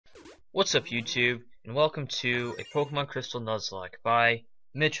What's up, YouTube, and welcome to a Pokemon Crystal Nuzlocke by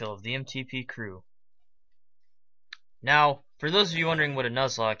Mitchell of the MTP crew. Now, for those of you wondering what a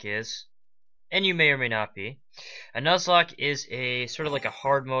Nuzlocke is, and you may or may not be, a Nuzlocke is a sort of like a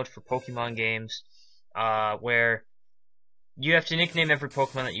hard mode for Pokemon games, where you have to nickname every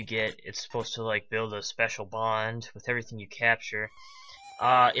Pokemon that you get. It's supposed to like build a special bond with everything you capture.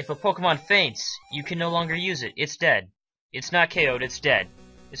 If a Pokemon faints, you can no longer use it. It's dead. It's not KO'd, it's dead.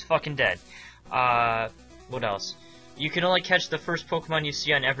 It's fucking dead. What else? You can only catch the first Pokemon you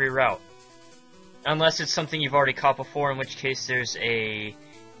see on every route. Unless it's something you've already caught before, in which case there's a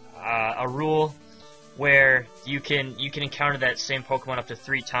rule where you can encounter that same Pokemon up to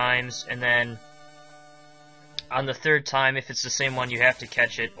 3 times, and then on the 3rd time, if it's the same one, you have to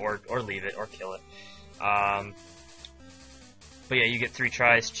catch it, or leave it, or kill it. But yeah, you get 3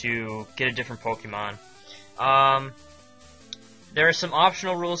 tries to get a different Pokemon. There are some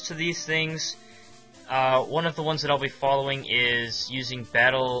optional rules to these things. One of the ones that I'll be following is using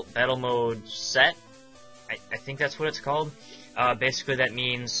battle mode set. I think that's what it's called. Basically, that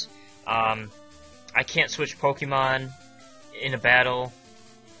means I can't switch Pokemon in a battle.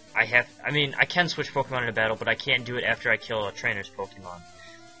 I can switch Pokemon in a battle, but I can't do it after I kill a trainer's Pokemon.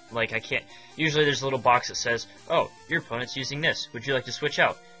 Like, I can't. Usually, there's a little box that says, "Oh, your opponent's using this. Would you like to switch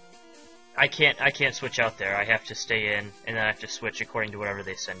out?" I can't switch out there. I have to stay in, and then I have to switch according to whatever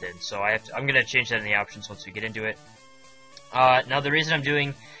they send in. So I'm gonna change that in the options once we get into it. Now the reason I'm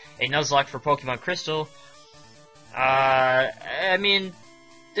doing a Nuzlocke for Pokemon Crystal, I mean,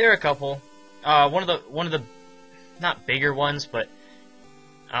 there are a couple. One of the not bigger ones, but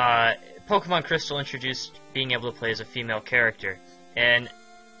Pokemon Crystal introduced being able to play as a female character, and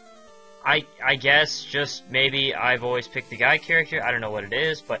I guess just maybe I've always picked the guy character. I don't know what it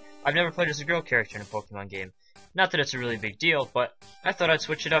is, but I've never played as a girl character in a Pokemon game. Not that it's a really big deal, but I thought I'd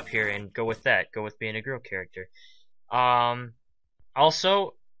switch it up here and go with that. Go with being a girl character.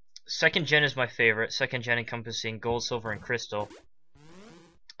 Also, 2nd Gen is my favorite. 2nd Gen encompassing Gold, Silver, and Crystal.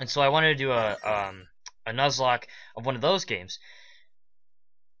 And so I wanted to do a Nuzlocke of one of those games.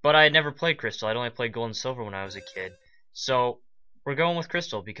 But I had never played Crystal. I'd only played Gold and Silver when I was a kid. So we're going with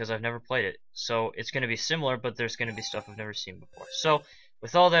Crystal because I've never played it. So it's going to be similar, but there's going to be stuff I've never seen before. So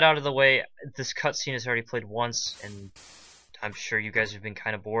with all that out of the way, this cutscene is already played once, and I'm sure you guys have been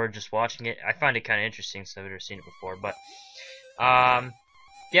kind of bored just watching it. I find it kind of interesting since I've never seen it before. But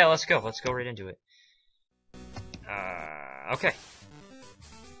yeah, let's go. Let's go right into it. Okay.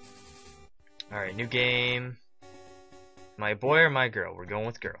 Alright, new game. My boy or my girl? We're going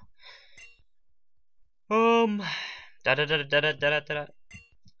with girl.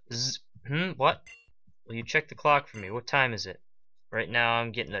 What? Will you check the clock for me? What time is it? Right now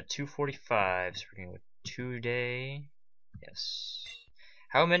I'm getting at 2:45, so we're going with today. Yes.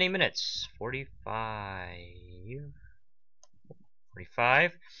 How many minutes? 45.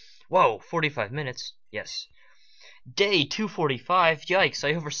 45? Whoa, 45 minutes. Yes. Day 245. Yikes,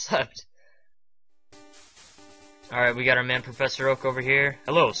 I overslept. Alright, we got our man Professor Oak over here.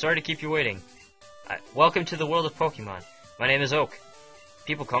 Hello, sorry to keep you waiting. Welcome to the world of Pokemon. My name is Oak.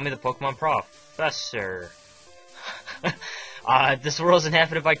 People call me the Pokemon Professor. This world is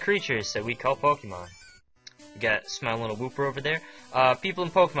inhabited by creatures that we call Pokemon. We got smiling little Wooper over there. People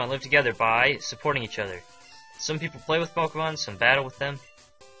and Pokemon live together by supporting each other. Some people play with Pokemon, some battle with them.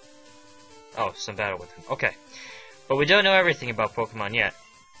 Oh, some battle with them. Okay. But we don't know everything about Pokemon yet.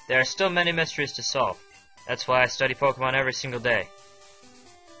 There are still many mysteries to solve. That's why I study Pokemon every single day.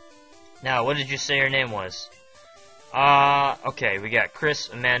 Now, what did you say your name was? Okay, we got Chris,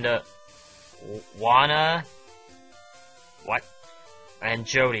 Amanda, Juana, what? And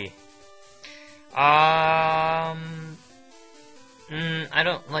Jody. I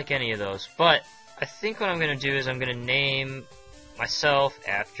don't like any of those, but I think what I'm gonna do is I'm gonna name myself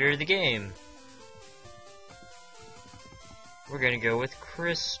after the game. We're gonna go with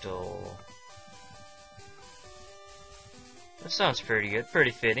Crystal. That sounds pretty good,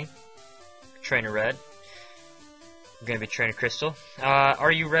 pretty fitting. Trainer Red. We're gonna be Trainer Crystal.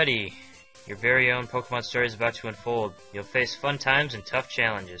 Are you ready? Your very own Pokemon story is about to unfold. You'll face fun times and tough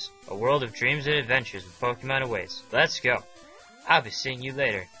challenges. A world of dreams and adventures with Pokemon awaits. Let's go. I'll be seeing you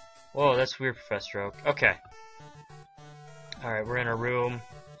later. Whoa, that's weird, Professor Oak. Okay. Alright, we're in our room.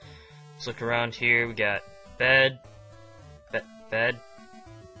 Let's look around here. We got bed. Bed.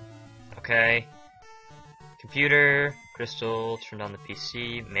 Okay. Computer. Crystal. Turned on the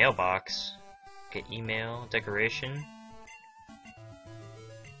PC. Mailbox. Get email. Decoration.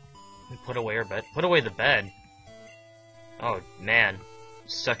 Put away our bed. Put away the bed. Oh man,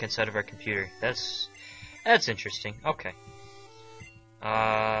 stuck inside of our computer. That's interesting. Okay.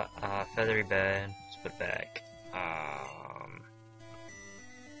 feathery bed. Let's put it back.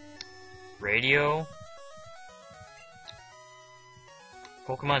 Radio.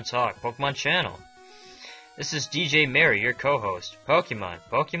 Pokemon Talk. Pokemon Channel. This is DJ Mary, your co-host.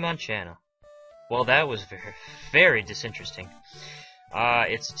 Pokemon Channel. Well, that was very, very disinteresting.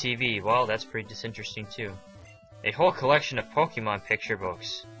 It's a TV. Well, that's pretty disinteresting too. A whole collection of Pokemon picture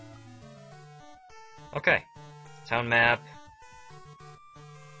books. Okay. Town map.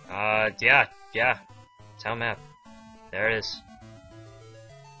 Yeah. Town map. There it is.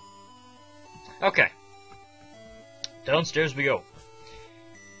 Okay. Downstairs we go.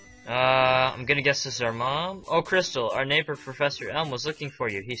 I'm gonna guess this is our mom. Oh, Crystal, our neighbor Professor Elm was looking for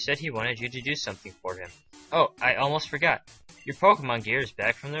you. He said he wanted you to do something for him. Oh, I almost forgot. Your Pokemon gear is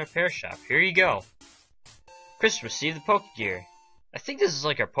back from the repair shop. Here you go. Crystal received the Poke Gear. I think this is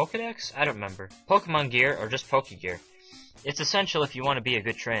like our Pokedex? I don't remember. Pokemon gear or just Poke Gear. It's essential if you want to be a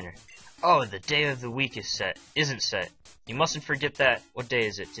good trainer. Oh, the day of the week isn't set. You mustn't forget that. What day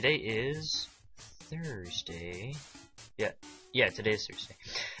is it? Today is Thursday. Yeah, today is Thursday.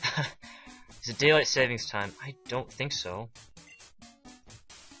 Is it daylight savings time? I don't think so.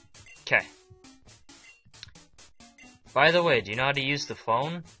 Okay. By the way, do you know how to use the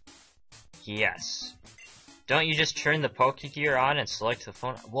phone? Yes. Don't you just turn the Poke Gear on and select the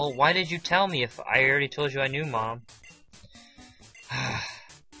phone? Well, why did you tell me if I already told you I knew, Mom?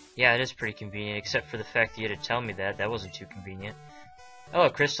 Yeah, it is pretty convenient, except for the fact that you had to tell me that. That wasn't too convenient. Hello,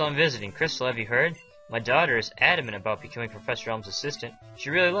 Crystal, I'm visiting. Crystal, have you heard? My daughter is adamant about becoming Professor Elm's assistant. She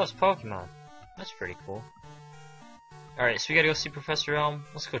really loves Pokemon. That's pretty cool. Alright, so we gotta go see Professor Elm.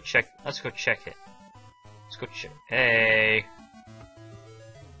 Let's go check it. Let's go check. Hey!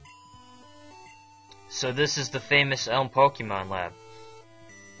 So this is the famous Elm Pokemon Lab.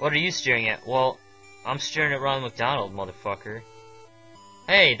 What are you staring at? Well, I'm staring at Ronald McDonald, motherfucker.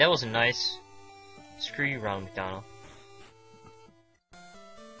 Hey, that wasn't nice. Screw you, Ronald McDonald.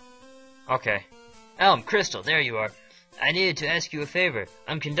 Okay. Elm, Crystal, there you are. I needed to ask you a favor.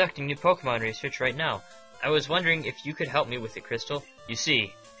 I'm conducting new Pokemon research right now. I was wondering if you could help me with it, Crystal. You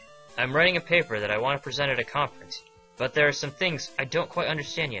see, I'm writing a paper that I want to present at a conference, but there are some things I don't quite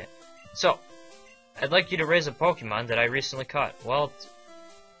understand yet. So, I'd like you to raise a Pokemon that I recently caught. Well,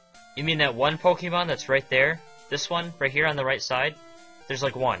 you mean that one Pokemon that's right there? This one, right here on the right side? There's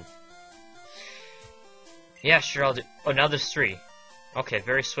like one. Yeah, sure, I'll do. Oh, now there's three. Okay,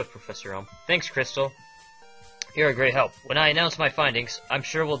 very swift, Professor Elm. Thanks, Crystal. You're a great help. When I announce my findings, I'm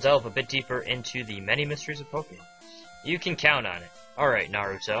sure we'll delve a bit deeper into the many mysteries of Pokemon. You can count on it. Alright,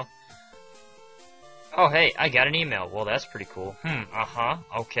 Naruto. Oh, hey, I got an email. Well, that's pretty cool.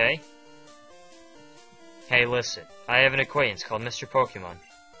 Okay. Hey, listen. I have an acquaintance called Mr. Pokemon.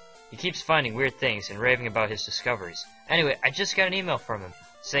 He keeps finding weird things and raving about his discoveries. Anyway, I just got an email from him,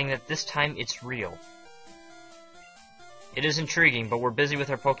 saying that this time it's real. It is intriguing, but we're busy with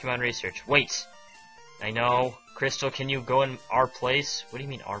our Pokemon research. Wait! I know. Crystal, can you go in our place? What do you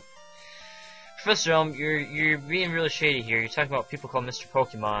mean our... Professor Elm, you're being really shady here. You're talking about people called Mr.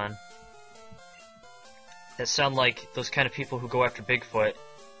 Pokemon that sound like those kind of people who go after Bigfoot,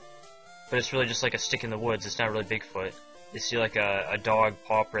 but it's really just like a stick in the woods. It's not really Bigfoot. They see like a dog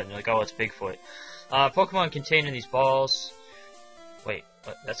paw print and they're like, oh, it's Bigfoot. Pokemon contained in these balls... Wait,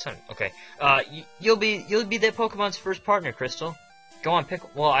 what? That's not... Okay. You'll be that Pokemon's first partner, Crystal. Go on,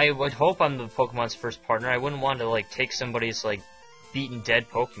 pick... Well, I would hope I'm the Pokemon's first partner. I wouldn't want to, like, take somebody's, like, beaten dead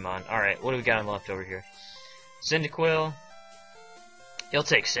Pokemon. Alright, what do we got on left over here? Cyndaquil. You'll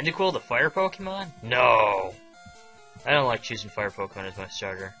take Cyndaquil, the fire Pokemon? No! I don't like choosing fire Pokemon as my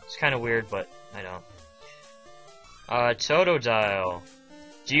starter. It's kind of weird, but I don't. Totodile.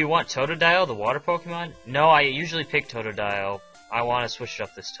 Do you want Totodile, the water Pokemon? No, I usually pick Totodile. I want to switch it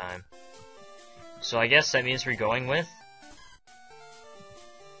up this time. So I guess that means we're going with...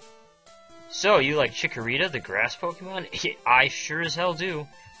 So, you like Chikorita, the grass Pokemon? I sure as hell do.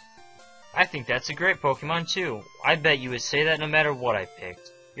 I think that's a great Pokemon too. I bet you would say that no matter what I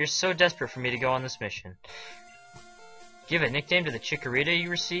picked. You're so desperate for me to go on this mission. Give a nickname to the Chikorita you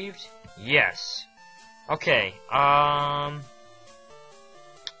received? Yes. Okay, oh,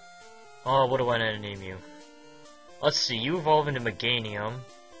 what do I want to name you? Let's see, you evolve into Meganium.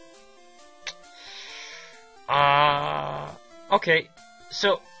 Okay,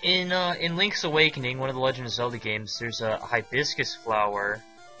 so, in Link's Awakening, one of the Legend of Zelda games, there's a hibiscus flower,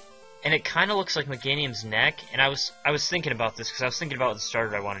 and it kind of looks like Meganium's neck, and I was thinking about this, because I was thinking about the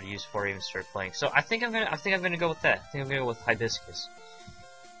starter I wanted to use before I even started playing. So I think I'm gonna go with that. I think I'm gonna go with hibiscus.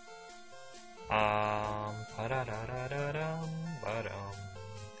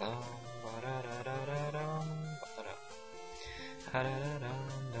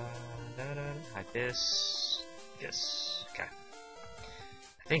 this. Okay.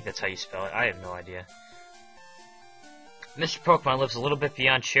 I think that's how you spell it. I have no idea. Mr. Pokemon lives a little bit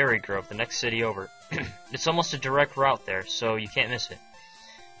beyond Cherry Grove, the next city over. It's almost a direct route there, so you can't miss it.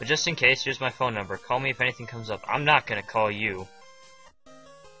 But just in case, here's my phone number. Call me if anything comes up. I'm not gonna call you.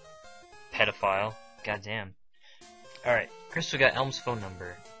 Pedophile. Goddamn. Alright, Crystal got Elm's phone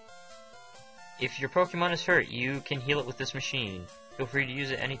number. If your Pokemon is hurt, you can heal it with this machine. Feel free to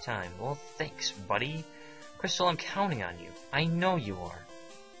use it anytime. Well, thanks, buddy. Crystal, I'm counting on you. I know you are.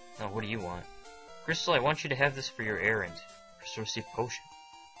 Oh, what do you want? Crystal, I want you to have this for your errand. Crystal received potion.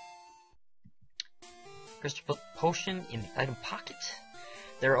 Crystal put potion in the item pocket.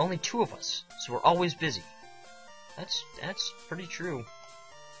 There are only 2 of us, so we're always busy. That's pretty true.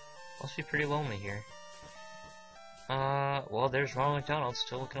 Must be pretty lonely here. Well, there's Ronald McDonald,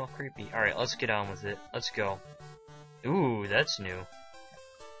 still looking all creepy. Alright, let's get on with it. Let's go. Ooh, that's new.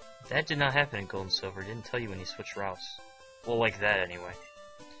 That did not happen in Gold and Silver. It didn't tell you when you switch routes. Well, like that, anyway.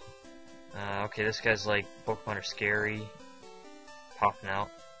 Okay, this guy's like, Pokemon are scary. Popping out.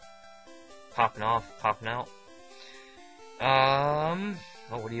 Popping off, popping out.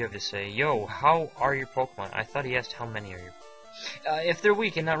 Oh, what do you have to say? Yo, how are your Pokemon? I thought he asked how many are you. If they're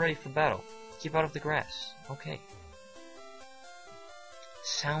weak and not ready for battle, keep out of the grass. Okay.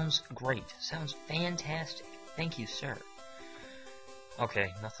 Sounds great. Sounds fantastic. Thank you, sir.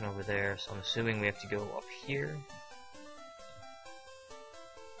 Okay, nothing over there, so I'm assuming we have to go up here.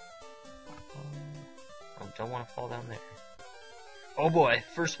 Oh, don't want to fall down there. Oh boy,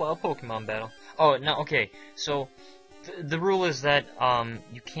 first wild Pokemon battle. Oh, no, okay, so the rule is that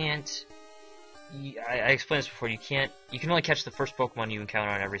you can't. I explained this before. You can only catch the first Pokemon you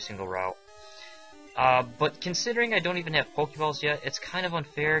encounter on every single route. But considering I don't even have Pokeballs yet, it's kind of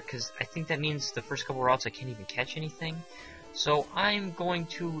unfair because I think that means the first couple routes I can't even catch anything. So I'm going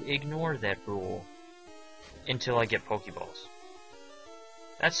to ignore that rule until I get Pokeballs.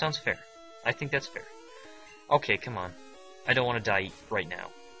 That sounds fair. I think that's fair. Okay, come on. I don't want to die right now.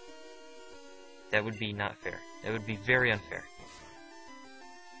 That would be not fair. That would be very unfair.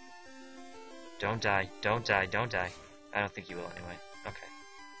 Don't die. Don't die. Don't die. I don't think you will anyway. Okay.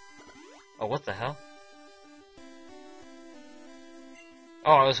 Oh, what the hell?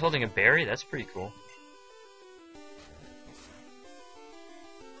 Oh, I was holding a berry? That's pretty cool.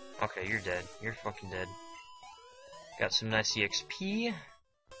 Okay, you're dead. You're fucking dead. Got some nice EXP.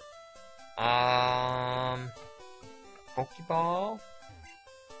 Pokeball.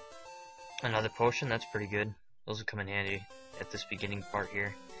 Another potion, that's pretty good. Those will come in handy at this beginning part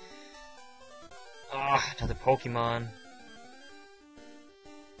here. Ah, another Pokemon.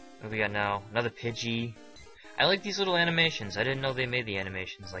 What do we got now? Another Pidgey. I like these little animations. I didn't know they made the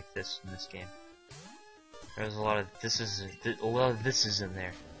animations like this in this game. There's a lot of this is in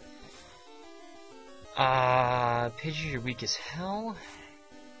there. Pidgey, you're weak as hell.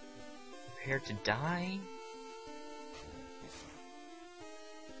 Prepare to die.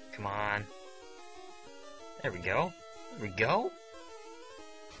 Come on. There we go. There we go.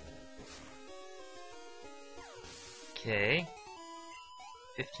 Okay.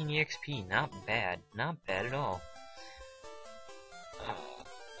 15 EXP, not bad. Not bad at all.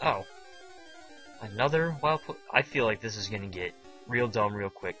 Oh. Another wild I feel like this is gonna get real dumb real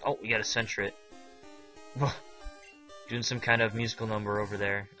quick. Oh, we got a Sentret. Doing some kind of musical number over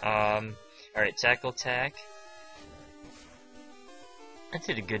there. Alright, Tackle Attack. I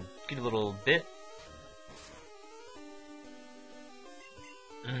did a good little bit.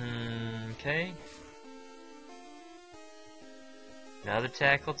 Okay. Another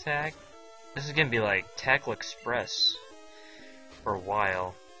Tackle Attack. This is gonna be like Tackle Express for a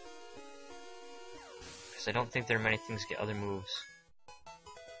while. Because I don't think there are many things to get other moves.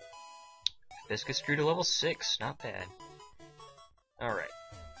 Biscuit Screw to level 6, not bad. Alright.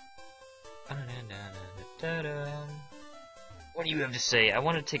 What do you have to say? I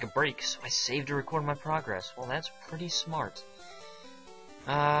wanted to take a break, so I saved to record my progress. Well, that's pretty smart.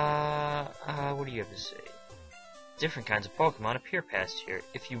 What do you have to say? Different kinds of Pokemon appear past here.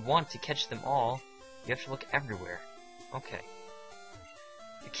 If you want to catch them all, you have to look everywhere. Okay.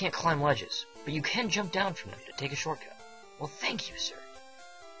 You can't climb ledges, but you can jump down from them to take a shortcut. Well, thank you, sir.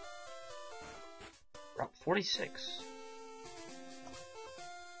 Route 46.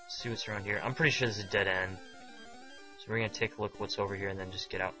 Let's see what's around here. I'm pretty sure this is a dead end. So we're gonna take a look what's over here and then just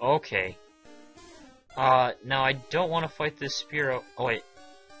get out. Okay. Now I don't want to fight this Spearow. Oh wait.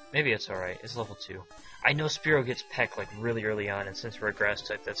 Maybe it's alright. It's level 2. I know Spearow gets pecked like really early on, and since we're a grass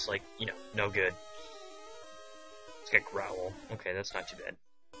type, that's like, you know, no good. It's got Growl. Okay, that's not too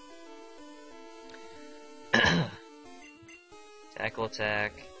bad. Tackle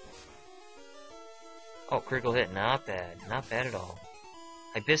Attack. Oh, critical hit. Not bad. Not bad at all.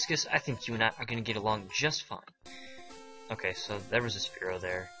 Hibiscus, I think you and I are going to get along just fine. Okay, so there was a Spearow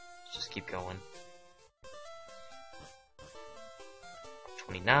there. Let's just keep going.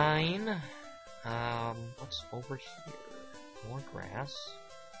 29. What's over here? More grass.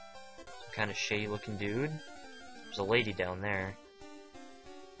 Some kind of shady looking dude. There's a lady down there.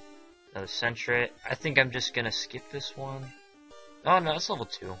 Another Sentret. I think I'm just gonna skip this one. Oh no, it's level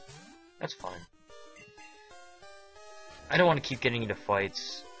 2. That's fine. I don't want to keep getting into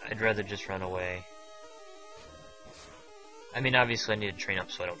fights. I'd rather just run away. I mean, obviously I need to train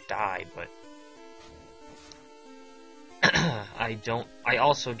up so I don't die, but I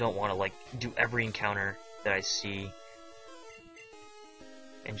also don't want to, like, do every encounter that I see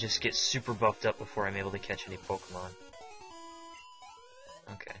and just get super buffed up before I'm able to catch any Pokemon.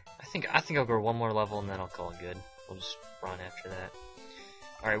 Okay. I think I'll go one more level and then I'll call it good. We'll just run after that.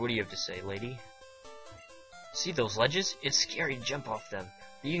 Alright, what do you have to say, lady? See those ledges? It's scary to jump off them,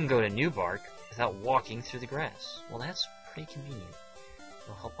 but you can go to New Bark without walking through the grass. Well, that's pretty convenient.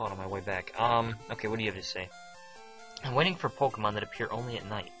 I'll help out on my way back. Okay, what do you have to say? I'm waiting for Pokemon that appear only at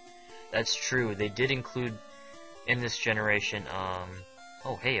night. That's true. They did include in this generation,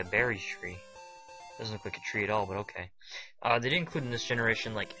 oh, hey, a berry tree. Doesn't look like a tree at all, but okay. They did include in this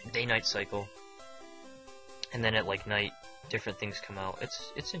generation, like, day-night cycle. And then at, like, night, different things come out.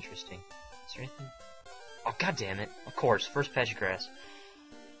 It's interesting. Is there anything? Oh, god damn it. Of course, first patch of grass.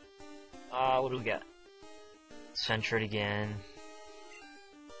 What do we got? Sentret again.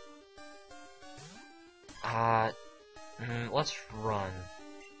 Let's run.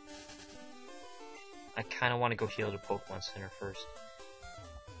 I kinda wanna go heal the Pokemon Center first.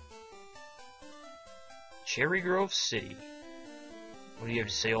 Cherry Grove City. What do you have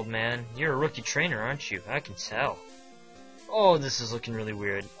to say, old man? You're a rookie trainer, aren't you? I can tell. Oh, this is looking really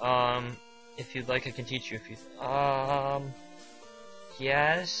weird. If you'd like, I can teach you a few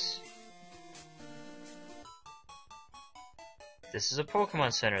yes? This is a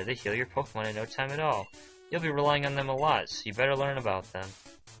Pokemon Center. They heal your Pokemon in no time at all. You'll be relying on them a lot, so you better learn about them.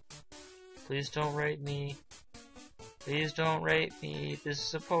 Please don't rape me. Please don't rape me. This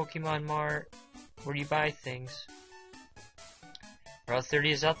is a Pokemon Mart, where you buy things. Route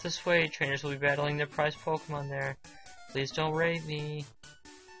 30 is out this way. Trainers will be battling their prized Pokemon there. Please don't rape me.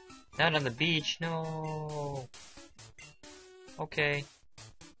 Not on the beach, no. Okay.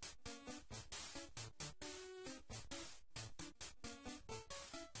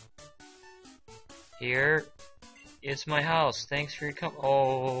 Here. It's my house. Thanks for your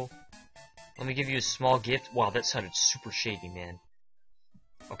Oh. Let me give you a small gift. Wow, that sounded super shady, man.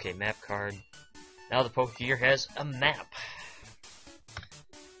 Okay, map card. Now the Pokegear has a map.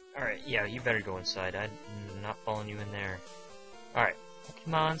 Alright, yeah, you better go inside. I'm not following you in there. Alright,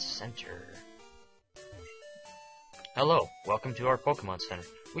 Pokemon Center. Hello, welcome to our Pokemon Center.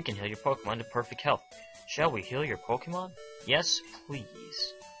 We can heal your Pokemon to perfect health. Shall we heal your Pokemon? Yes,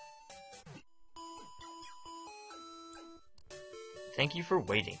 please. Thank you for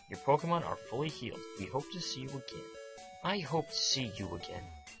waiting. Your Pokemon are fully healed. We hope to see you again. I hope to see you again.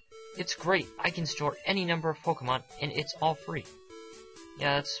 It's great. I can store any number of Pokemon, and it's all free.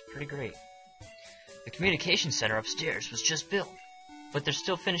 Yeah, that's pretty great. The communication center upstairs was just built, but they're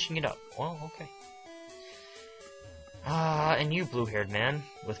still finishing it up. Well, okay. And you, blue-haired man,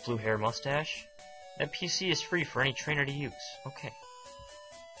 with blue hair mustache. That PC is free for any trainer to use. Okay.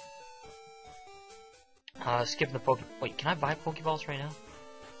 Skip the Wait, can I buy Pokeballs right now?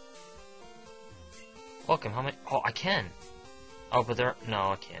 Welcome, how many? Oh, I can! Oh, but there.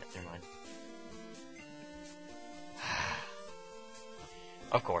 No, I can't. Never mind.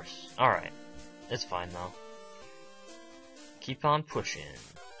 Of course. Alright. It's fine, though. Keep on pushing.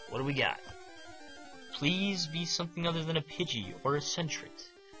 What do we got? Please be something other than a Pidgey or a Sentret.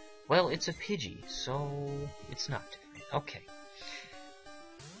 Well, it's a Pidgey, so it's not different. Okay.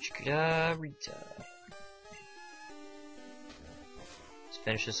 Rita. Let's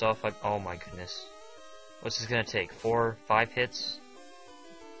finish this off. Oh my goodness. What's this gonna take? 4, 5 hits?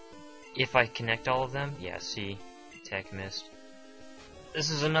 If I connect all of them? Yeah, see? Attack missed. This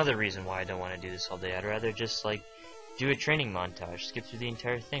is another reason why I don't want to do this all day. I'd rather just, like, do a training montage. Skip through the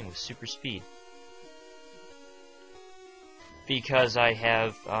entire thing with super speed. Because I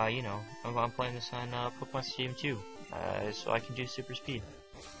have, you know, I'm playing this on Pokemon Stadium 2. So I can do super speed.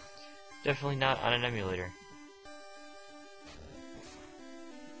 Definitely not on an emulator.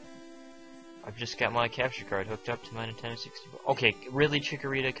 I've just got my capture card hooked up to my Nintendo 64. Okay, really,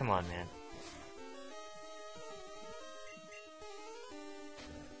 Chikorita? Come on, man.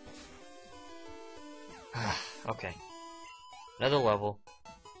 Okay. Another level.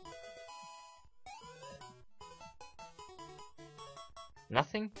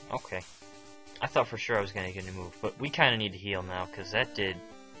 Nothing? Okay. I thought for sure I was gonna get a move, but we kind of need to heal now, because that did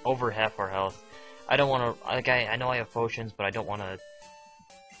over half our health. I don't want to, like, I know I have potions, but I don't want to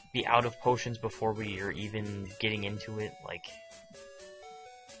be out of potions before we are even getting into it, like...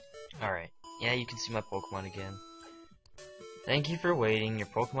 Alright. Yeah, you can see my Pokemon again. Thank you for waiting. Your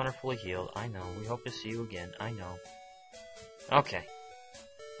Pokemon are fully healed. I know. We hope to see you again. I know. Okay.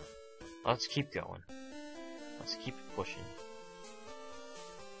 Let's keep going. Let's keep pushing.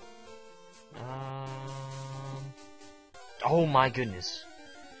 Oh my goodness.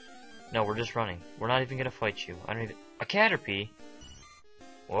 No, we're just running. We're not even gonna fight you. I don't even... A Caterpie?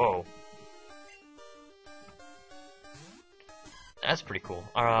 Whoa. That's pretty cool.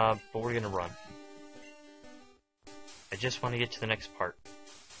 But we're gonna run. I just want to get to the next part.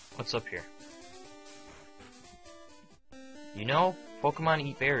 What's up here? You know, Pokemon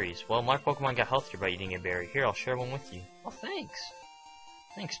eat berries. Well, my Pokemon got healthier by eating a berry. Here, I'll share one with you. Oh, thanks.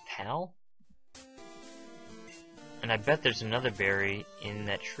 Thanks, pal. And I bet there's another berry in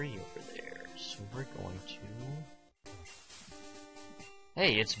that tree over there. So we're going to...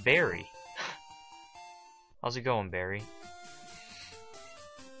 Hey, it's Barry. How's it going, Barry?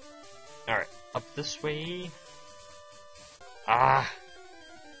 Alright, up this way. Ah!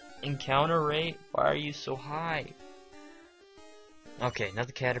 Encounter rate? Why are you so high? Okay,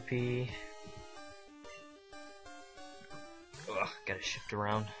 another Caterpie. Ugh, gotta shift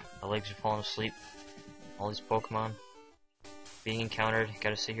around. My legs are falling asleep. All these Pokemon being encountered.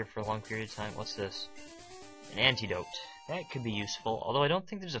 Gotta sit here for a long period of time. What's this? An antidote. That could be useful. Although I don't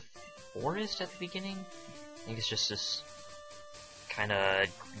think there's a forest at the beginning. I think it's just this kind of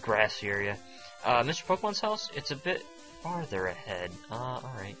grassy area. Mr. Pokemon's house? It's a bit farther ahead.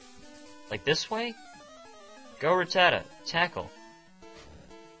 Alright. Like this way? Go Rattata. Tackle.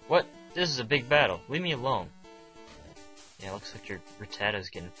 What? This is a big battle. Leave me alone. Yeah, looks like your Rattata's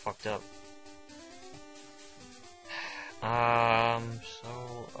getting fucked up.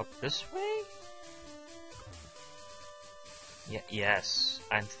 So up this way? Yeah, yes,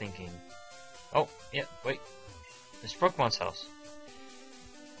 I'm thinking. Oh, yeah, wait. Mr. Pokemon's house.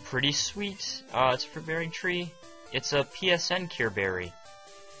 Pretty sweet. It's a fruit bearing tree. It's a PSN cure berry.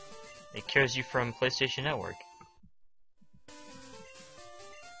 It cures you from PlayStation Network.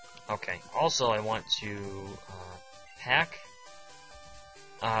 Okay, also I want to, pack.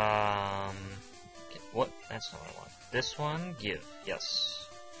 What? That's not what I want. This one, give. Yes.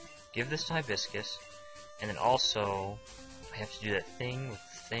 Give this to Hibiscus. And then also, I have to do that thing with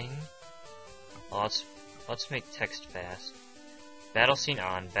the thing. Well, let's make text fast. Battle scene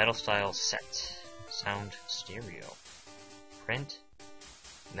on. Battle style set. Sound stereo. Print.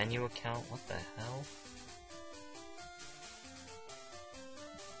 Menu account. What the hell?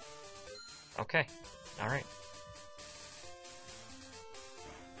 Okay. Alright.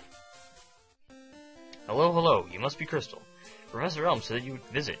 Hello, hello. You must be Crystal. Professor Elm said that you would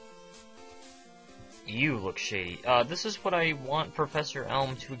visit. You look shady. This is what I want Professor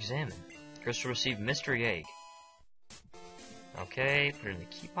Elm to examine. Crystal received mystery egg. Okay, put it in the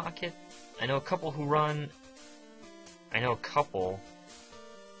key pocket. I know a couple who run...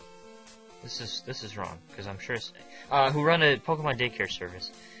 This is wrong, because I'm sure it's... who run a Pokemon daycare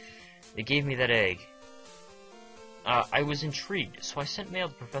service. They gave me that egg. I was intrigued, so I sent mail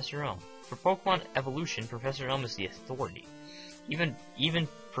to Professor Elm. For Pokemon evolution, Professor Elm is the authority. Even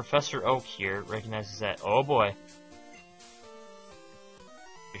Professor Oak here recognizes that. Oh boy.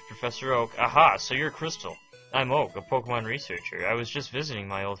 It's Professor Oak. Aha, so you're Crystal. I'm Oak, a Pokemon researcher. I was just visiting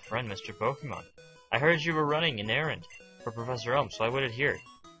my old friend, Mr. Pokemon. I heard you were running an errand for Professor Elm, so I waited here.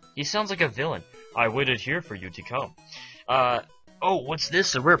 He sounds like a villain. I waited here for you to come. Oh, what's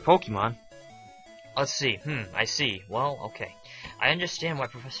this? A rare Pokemon? Let's see. I see. Well, okay. I understand why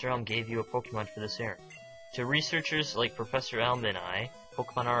Professor Elm gave you a Pokemon for this errand. To researchers like Professor Elm and I,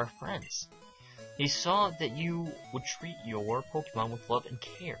 Pokemon are our friends. He saw that you would treat your Pokemon with love and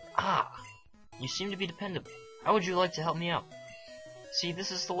care. Ah! You seem to be dependable. How would you like to help me out? See,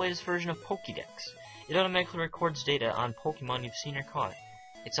 this is the latest version of Pokédex. It automatically records data on Pokemon you've seen or caught.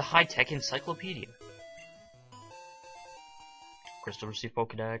 It's a high-tech encyclopedia. Crystal received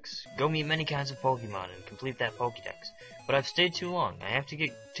Pokédex. Go meet many kinds of Pokemon and complete that Pokédex. But I've stayed too long. I have to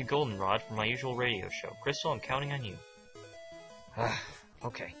get to Goldenrod for my usual radio show. Crystal, I'm counting on you.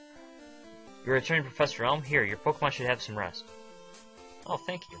 Okay. You're returning Professor Elm? Here, your Pokemon should have some rest. Oh,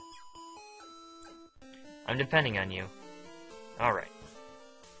 thank you. I'm depending on you. Alright.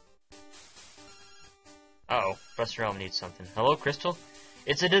 Uh-oh, Professor Elm needs something. Hello, Crystal?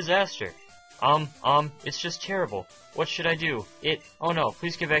 It's a disaster. It's just terrible. What should I do? Oh no,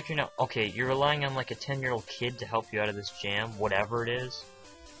 please get back here now. Okay, you're relying on like a 10-year-old kid to help you out of this jam, whatever it is?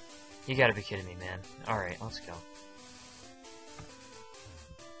 You gotta be kidding me, man. Alright, let's go.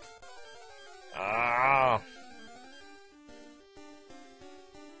 Ah!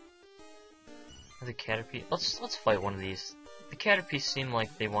 The Caterpie. Let's fight one of these. The Caterpies seem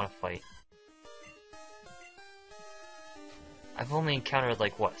like they want to fight. I've only encountered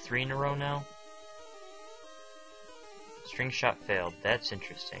like what, 3 in a row now? String shot failed. That's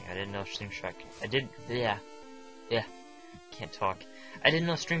interesting. I didn't know string shot could... Yeah. Can't talk. I didn't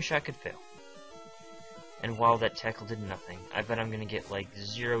know string shot could fail. And wow, that tackle did nothing. I bet I'm gonna get like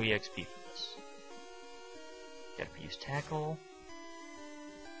 0 EXP for this. Gotta use tackle.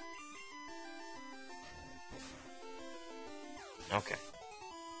 Okay.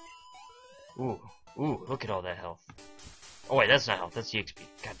 Ooh, look at all that health. Oh wait, that's not health, that's EXP.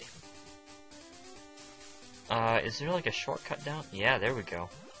 God damn. Is there like a shortcut down? Yeah, there we go.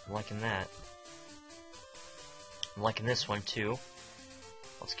 I'm liking that. I'm liking this one too.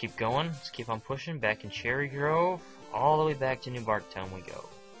 Let's keep going. Let's keep on pushing. Back in Cherry Grove. All the way back to New Barktown we go.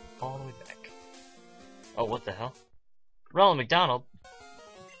 All the way back. Oh, what the hell? Ronald McDonald?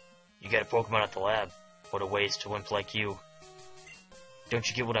 You got a Pokemon at the lab. What a waste to wimp like you. Don't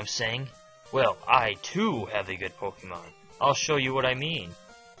you get what I'm saying? Well, I too have a good Pokemon. I'll show you what I mean.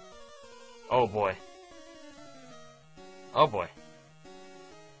 Oh boy. Oh boy.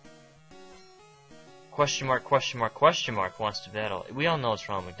 Question mark, question mark, question mark wants to battle. We all know it's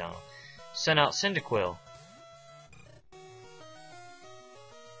Ronald McDonald. Send out Cyndaquil.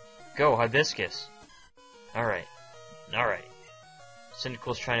 Go, Hibiscus. Alright. Alright.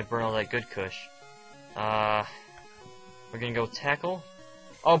 Cyndaquil's trying to burn all that good kush. We're gonna go tackle.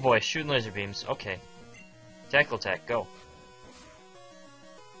 Oh boy, shooting laser beams. Okay. Tackle attack, go.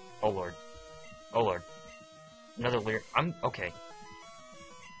 Oh lord. Oh lord. Another leer. Okay.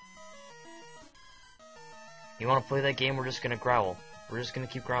 You wanna play that game? We're just gonna growl. We're just gonna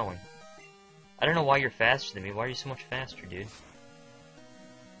keep growling. I don't know why you're faster than me. Why are you so much faster, dude?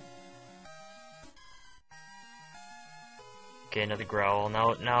 Okay, another growl.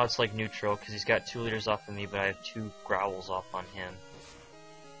 Now it's like neutral, because he's got 2 liters off of me, but I have 2 growls off on him.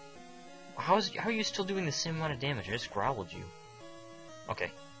 How are you still doing the same amount of damage? I just growled you.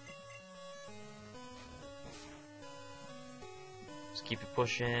 Okay. Let's keep it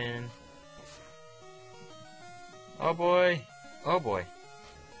pushing. Oh boy. Oh boy.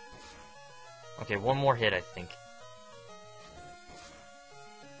 Okay, one more hit, I think.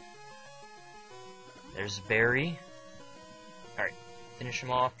 There's Barry. Alright, finish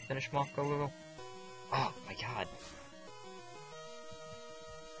him off, go, go, go. Oh my god.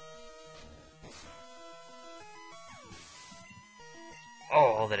 Oh,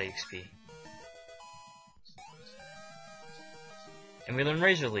 all that XP. And we learn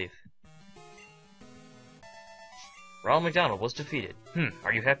Razor Leaf. Ronald McDonald was defeated.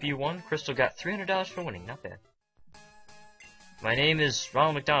 Are you happy you won? Crystal got $300 for winning, not bad. My name is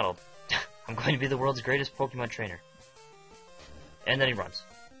Ronald McDonald. I'm going to be the world's greatest Pokemon trainer. And then he runs.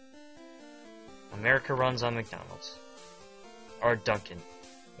 America runs on McDonald's. Or Duncan.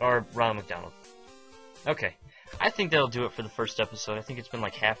 Or Ronald McDonald. Okay. I think that'll do it for the first episode. I think it's been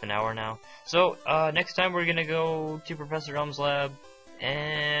like half an hour now. So, next time we're gonna go to Professor Elm's lab,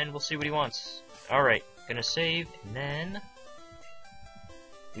 and we'll see what he wants. Alright, gonna save, and then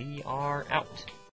we are out.